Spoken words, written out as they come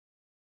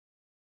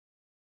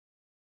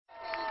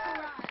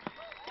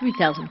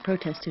3,000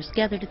 protesters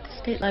gathered at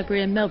the State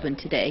Library in Melbourne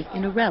today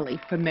in a rally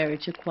for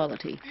marriage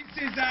equality.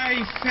 This is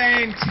a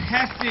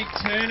fantastic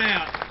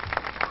turnout.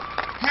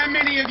 How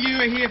many of you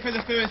are here for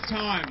the first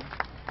time?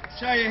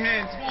 Show your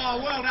hands.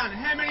 Oh, well done.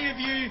 How many of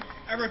you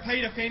are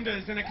repeat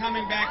offenders and are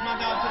coming back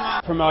month after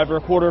month? From over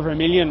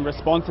 250,000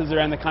 responses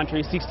around the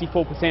country,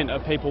 64%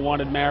 of people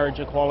wanted marriage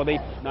equality.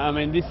 I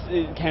mean, this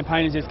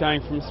campaign is just going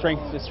from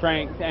strength to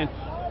strength, and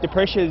the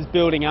pressure is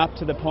building up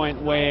to the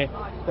point where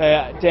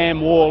the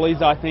damn wall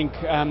is, I think,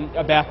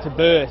 about to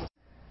burst.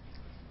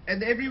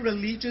 And every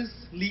religious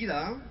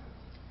leader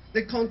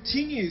that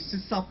continues to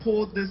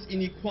support this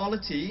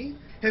inequality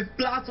have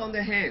blood on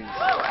their hands.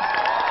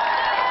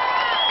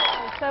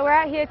 So we're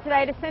out here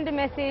today to send a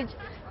message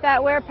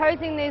that we're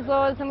opposing these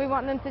laws and we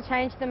want them to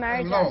change the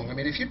Marriage Act. I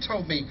mean, if you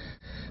told me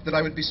that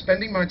I would be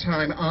spending my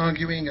time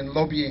arguing and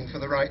lobbying for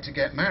the right to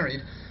get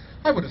married,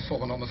 I would have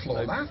fallen on the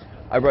floor laughing.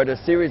 I wrote a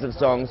series of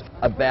songs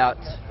about,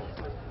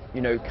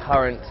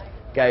 current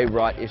gay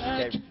right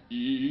issues.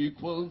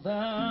 Equal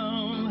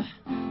down,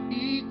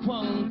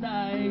 equal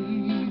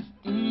life,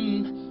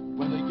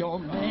 whether you're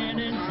man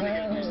and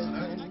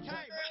child.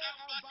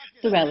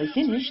 The rally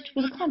finished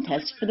with a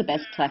contest for the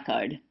best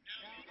placard.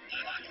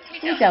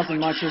 3,000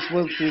 marchers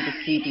wove through the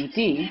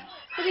CBD,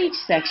 with each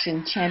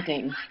section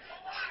chanting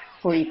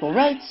for equal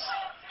rights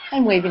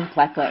and waving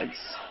placards.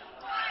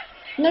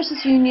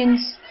 Nurses'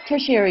 unions,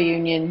 tertiary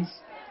unions,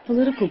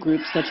 political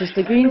groups such as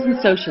the Greens and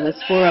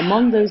Socialists were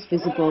among those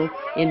visible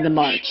in the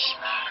march.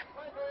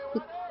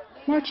 The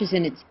march is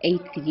in its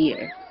 8th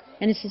year,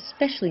 and it's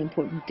especially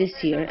important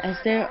this year as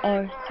there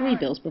are 3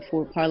 bills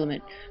before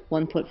Parliament,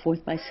 one put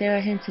forth by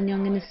Sarah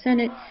Hanson-Young in the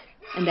Senate,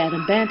 and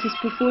Adam Bandt has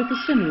put forth a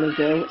similar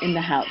bill in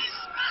the House.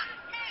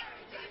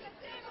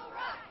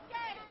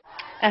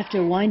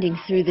 After winding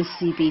through the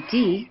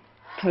CBD,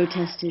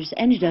 protesters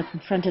ended up in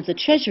front of the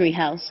Treasury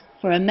House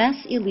for a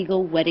mass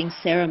illegal wedding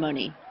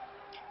ceremony.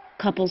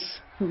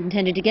 Couples who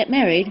intended to get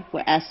married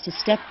were asked to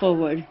step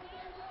forward.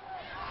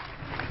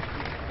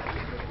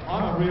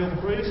 I'm a real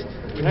priest.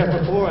 We have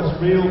before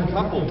us real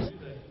couples.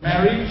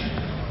 Marriage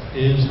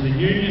is the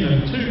union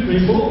of 2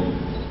 people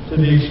to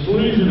the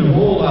exclusion of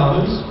all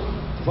others,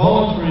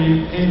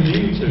 voluntarily entered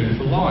into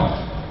for life.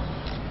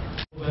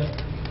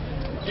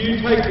 Do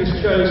you take this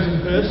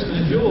chosen person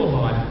as your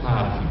life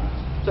partner,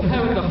 to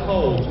have it to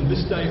hold from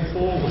this day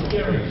forward,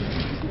 cherish,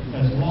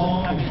 as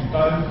long as you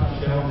both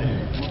shall live?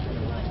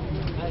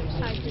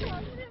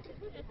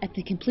 At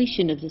the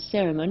completion of the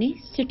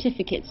ceremony,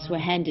 certificates were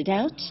handed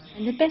out,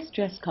 and the best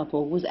dressed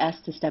couple was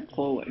asked to step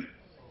forward.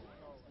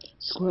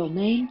 Squirrel,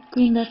 Maine,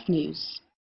 Green Left News.